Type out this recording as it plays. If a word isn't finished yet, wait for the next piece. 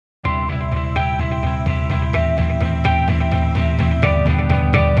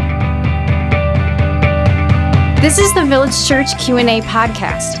This is the Village Church Q&A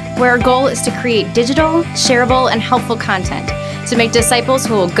podcast, where our goal is to create digital, shareable, and helpful content to make disciples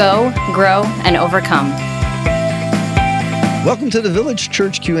who will go, grow, and overcome. Welcome to the Village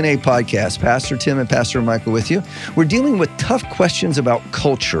Church Q&A podcast. Pastor Tim and Pastor Michael with you. We're dealing with tough questions about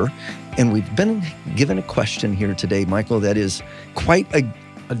culture, and we've been given a question here today, Michael, that is quite a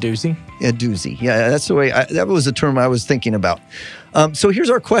doozy? A doozy. Yeah, that's the way, that was the term I was thinking about. So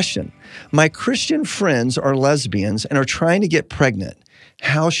here's our question. My Christian friends are lesbians and are trying to get pregnant.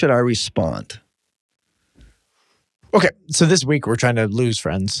 How should I respond? Okay, so this week we're trying to lose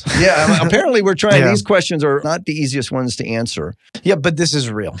friends. Yeah, apparently we're trying. These questions are not the easiest ones to answer. Yeah, but this is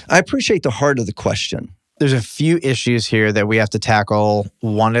real. I appreciate the heart of the question. There's a few issues here that we have to tackle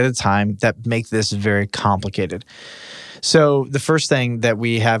one at a time that make this very complicated. So the first thing that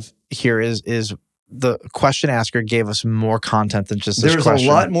we have here is the question asker gave us more content than just this question. There's a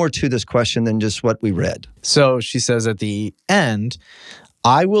lot more to this question than just what we read. So she says at the end,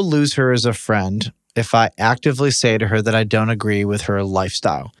 I will lose her as a friend if I actively say to her that I don't agree with her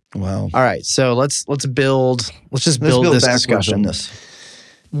lifestyle. Wow. All right, so let's just build this discussion.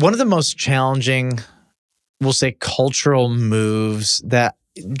 One of the most challenging, we'll say, cultural moves that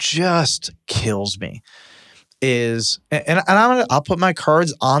just kills me is, and I'll put my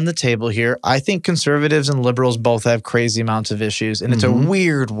cards on the table here. I think conservatives and liberals both have crazy amounts of issues, and it's a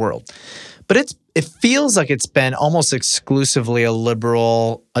weird world. But it feels like it's been almost exclusively a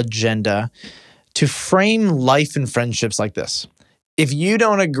liberal agenda to frame life and friendships like this. If you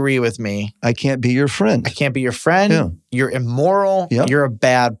don't agree with me, I can't be your friend. I can't be your friend. Yeah. You're immoral. Yep. You're a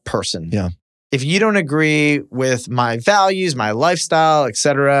bad person. Yeah. If you don't agree with my values, my lifestyle,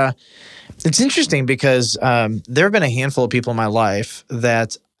 etc. It's interesting because there have been a handful of people in my life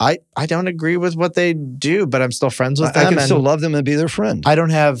that I don't agree with what they do, but I'm still friends with them. I can still love them and be their friend. I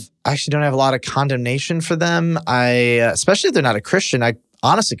actually don't have a lot of condemnation for them. Especially if they're not a Christian, I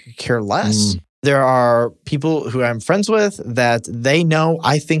honestly could care less. There are people who I'm friends with that they know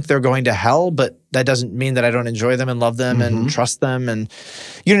I think they're going to hell, but that doesn't mean that I don't enjoy them and love them and trust them. And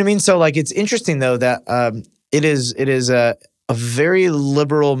you know what I mean? So like, it's interesting though that it is a very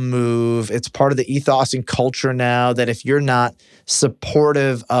liberal move. It's part of the ethos and culture now that if you're not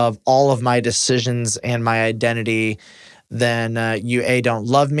supportive of all of my decisions and my identity, then you don't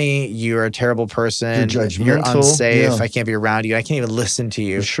love me, you're a terrible person, you're judgmental, you're unsafe, I can't be around you, I can't even listen to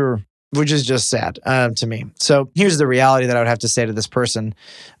you. For sure. Which is just sad to me. So here's the reality that I would have to say to this person.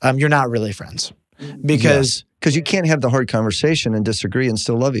 You're not really friends. Because you can't have the hard conversation and disagree and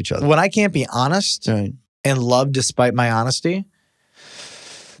still love each other. When I can't be honest and love despite my honesty,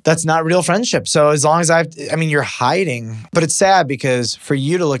 that's not real friendship. So as long as you're hiding. But it's sad because for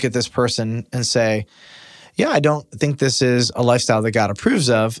you to look at this person and say, yeah, I don't think this is a lifestyle that God approves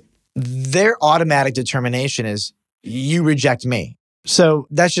of, their automatic determination is you reject me. So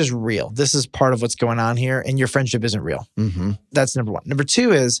that's just real. This is part of what's going on here, and your friendship isn't real. That's number one. Number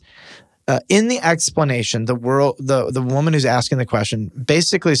two is, in the explanation, the woman who's asking the question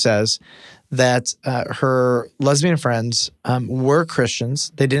basically says that her lesbian friends were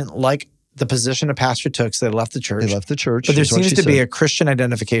Christians. They didn't like the position a pastor took, so they left the church. But there seems to be a Christian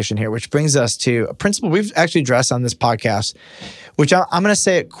identification here, which brings us to a principle we've actually addressed on this podcast, which I'm going to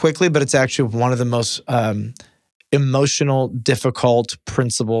say it quickly, but it's actually one of the most emotional, difficult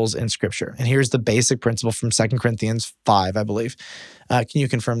principles in Scripture. And here's the basic principle from 2 Corinthians 5, I believe. Can you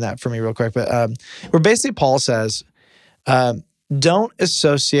confirm that for me real quick? But where basically Paul says, don't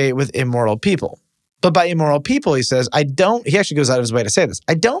associate with immoral people. But by immoral people, he says, he actually goes out of his way to say this.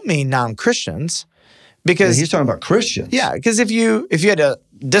 I don't mean non-Christians, because he's talking about Christians. Yeah, because if you had to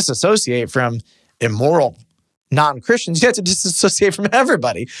disassociate from immoral non-Christians, you have to disassociate from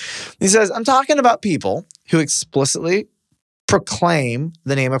everybody. He says, I'm talking about people who explicitly proclaim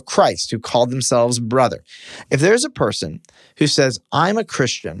the name of Christ, who call themselves brother. If there's a person who says, I'm a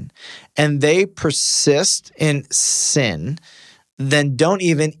Christian, and they persist in sin, then don't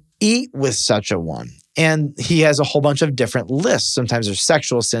even eat with such a one. And he has a whole bunch of different lists. Sometimes there's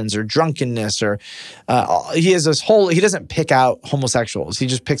sexual sins or drunkenness, or he has this whole, he doesn't pick out homosexuals. He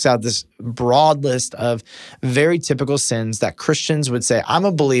just picks out this broad list of very typical sins that Christians would say, I'm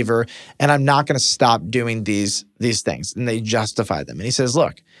a believer and I'm not going to stop doing these things. And they justify them. And he says,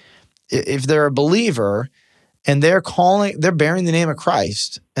 look, if they're a believer and they're bearing the name of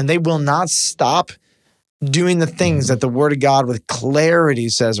Christ, and they will not stop doing the things that the Word of God with clarity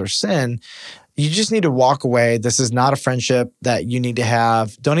says are sin, you just need to walk away. This is not a friendship that you need to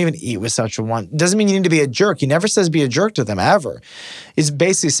have. Don't even eat with such a one. Doesn't mean you need to be a jerk. He never says be a jerk to them, ever. He's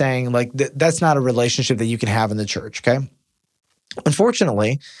basically saying, like, that's not a relationship that you can have in the church, okay?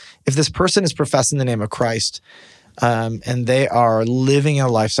 Unfortunately, if this person is professing the name of Christ, and they are living a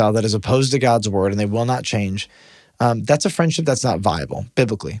lifestyle that is opposed to God's word and they will not change, that's a friendship that's not viable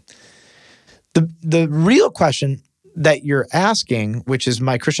biblically. The real question that you're asking, which is,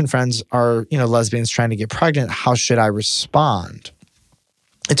 my Christian friends are, lesbians trying to get pregnant, how should I respond?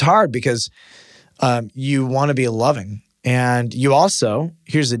 It's hard because you want to be loving. And you also,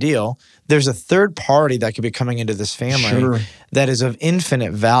 here's the deal, there's a third party that could be coming into this family that is of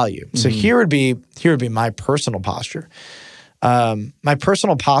infinite value. So here would be my personal posture. My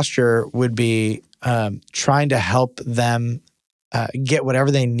personal posture would be trying to help them get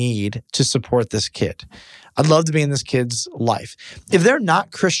whatever they need to support this kid. I'd love to be in this kid's life. If they're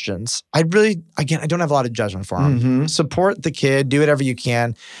not Christians, I don't have a lot of judgment for them. Support the kid, do whatever you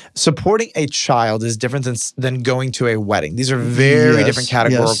can. Supporting a child is different than going to a wedding. These are very different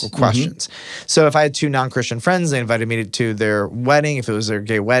categorical questions. So if I had two non-Christian friends, they invited me to their wedding. If it was their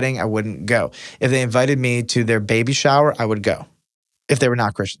gay wedding, I wouldn't go. If they invited me to their baby shower, I would go. If they were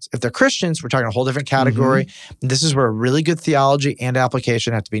not Christians. If they're Christians, we're talking a whole different category. This is where really good theology and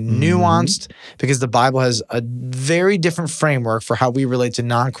application have to be nuanced, because the Bible has a very different framework for how we relate to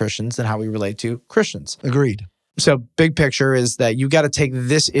non-Christians than how we relate to Christians. Agreed. So big picture is that you got to take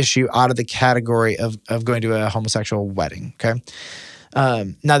this issue out of the category of going to a homosexual wedding, okay?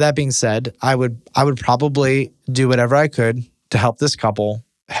 Now that being said, I would probably do whatever I could to help this couple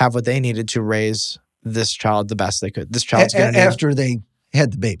have what they needed to raise this child the best they could. This child's going to after they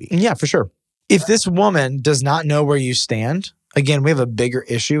had the baby. Yeah, for sure. If this woman does not know where you stand, again, we have a bigger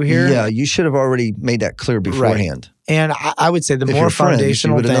issue here. Yeah, you should have already made that clear beforehand. Right. And I would say the more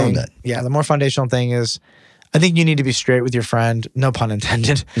foundational thing, the more foundational thing is, I think you need to be straight with your friend, no pun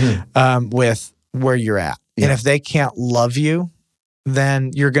intended, with where you're at. Yeah. And if they can't love you,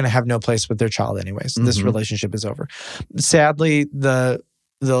 then you're going to have no place with their child anyways. This relationship is over. Sadly, the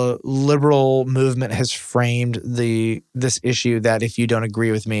liberal movement has framed this issue that if you don't agree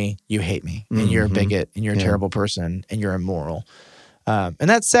with me, you hate me, and you're a bigot, and you're a terrible person, and you're immoral. And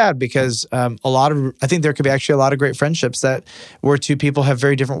that's sad because I think there could be actually a lot of great friendships where two people have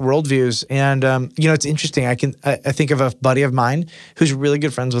very different worldviews. And it's interesting. I think of a buddy of mine who's really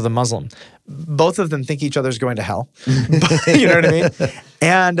good friends with a Muslim. Both of them think each other's going to hell. You know what I mean?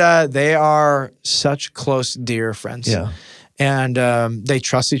 And they are such close, dear friends. Yeah. And they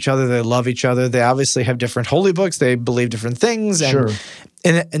trust each other. They love each other. They obviously have different holy books. They believe different things.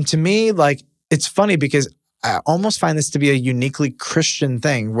 And to me, like, it's funny because I almost find this to be a uniquely Christian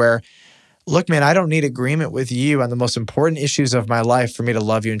thing where, look, man, I don't need agreement with you on the most important issues of my life for me to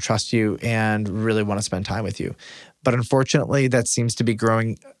love you and trust you and really want to spend time with you. But unfortunately, that seems to be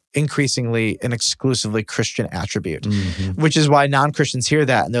growing increasingly an exclusively Christian attribute, which is why non-Christians hear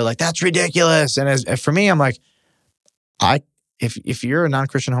that and they're like, that's ridiculous. And for me, I'm like, if you're a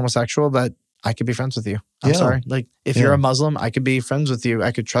non-Christian homosexual, that I could be friends with you. I'm sorry. Like, if you're a Muslim, I could be friends with you.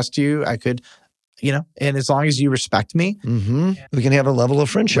 I could trust you. I could, and as long as you respect me, we can have a level of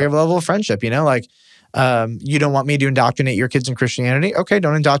friendship. We have a level of friendship, like, you don't want me to indoctrinate your kids in Christianity. Okay,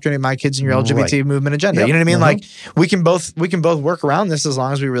 don't indoctrinate my kids in your LGBT movement agenda. You know what I mean? Like, we can both work around this as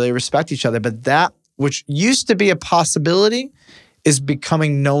long as we really respect each other. But that which used to be a possibility is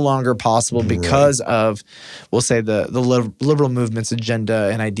becoming no longer possible because of, we'll say, the liberal movement's agenda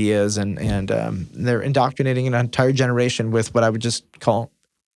and ideas, and they're indoctrinating an entire generation with what I would just call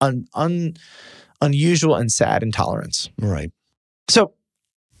unusual and sad intolerance. Right. So,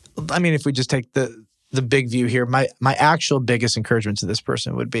 I mean, if we just take the big view here, my actual biggest encouragement to this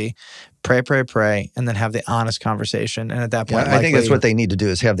person would be pray, and then have the honest conversation. And at that point, I think that's what they need to do,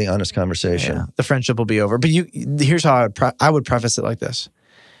 is have the honest conversation. Yeah, the friendship will be over. But here's how I would preface it like this.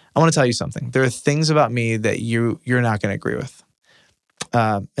 I want to tell you something. There are things about me that you're not going to agree with.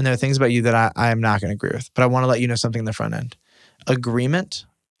 And there are things about you that I am not going to agree with. But I want to let you know something in the front end. Agreement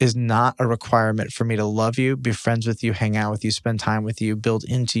is not a requirement for me to love you, be friends with you, hang out with you, spend time with you, build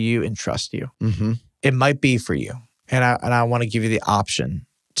into you, and trust you. It might be for you. And I want to give you the option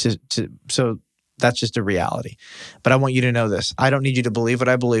so that's just a reality. But I want you to know this. I don't need you to believe what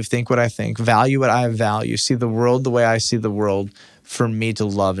I believe, think what I think, value what I value, see the world the way I see the world, for me to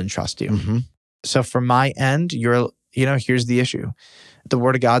love and trust you. So from my end, here's the issue. The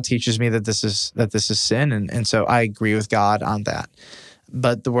Word of God teaches me that this is sin. And so I agree with God on that.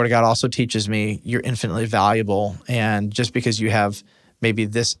 But the Word of God also teaches me you're infinitely valuable. And just because you have maybe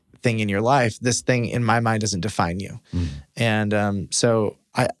this thing in your life, this thing in my mind doesn't define you. And so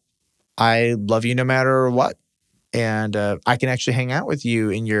I love you no matter what. And I can actually hang out with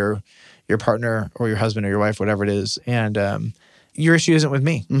you and your partner or your husband or your wife, whatever it is, and your issue isn't with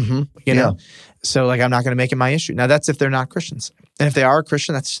me. Mm-hmm. You know? So like, I'm not going to make it my issue. Now that's if they're not Christians. And if they are a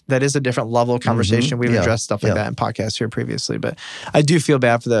Christian, that is a different level of conversation. We've addressed stuff like that in podcasts here previously, but I do feel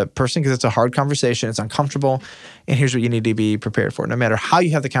bad for the person because it's a hard conversation. It's uncomfortable. And here's what you need to be prepared for. No matter how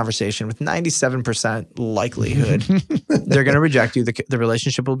you have the conversation, with 97% likelihood, they're going to reject you. The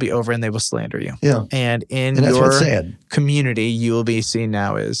relationship will be over and they will slander you. Yeah. And in your community, you will be seen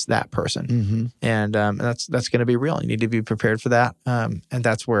now as that person. Mm-hmm. And that's going to be real. You need to be prepared for that. And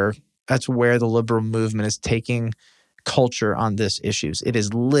that's where the liberal movement is taking culture on this issues. It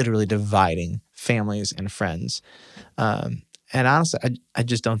is literally dividing families and friends. And honestly, I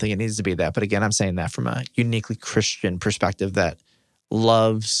just don't think it needs to be that. But again, I'm saying that from a uniquely Christian perspective that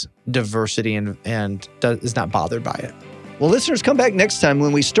loves diversity and is not bothered by it. Well, listeners, come back next time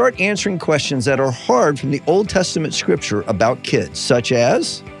when we start answering questions that are hard from the Old Testament scripture about kids, such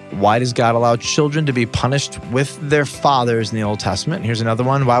as... Why does God allow children to be punished with their fathers in the Old Testament? Here's another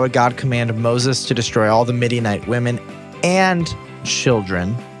one. Why would God command Moses to destroy all the Midianite women and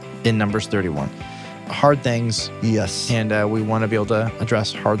children in Numbers 31? Hard things. Yes. And we want to be able to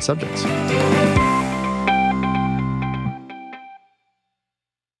address hard subjects.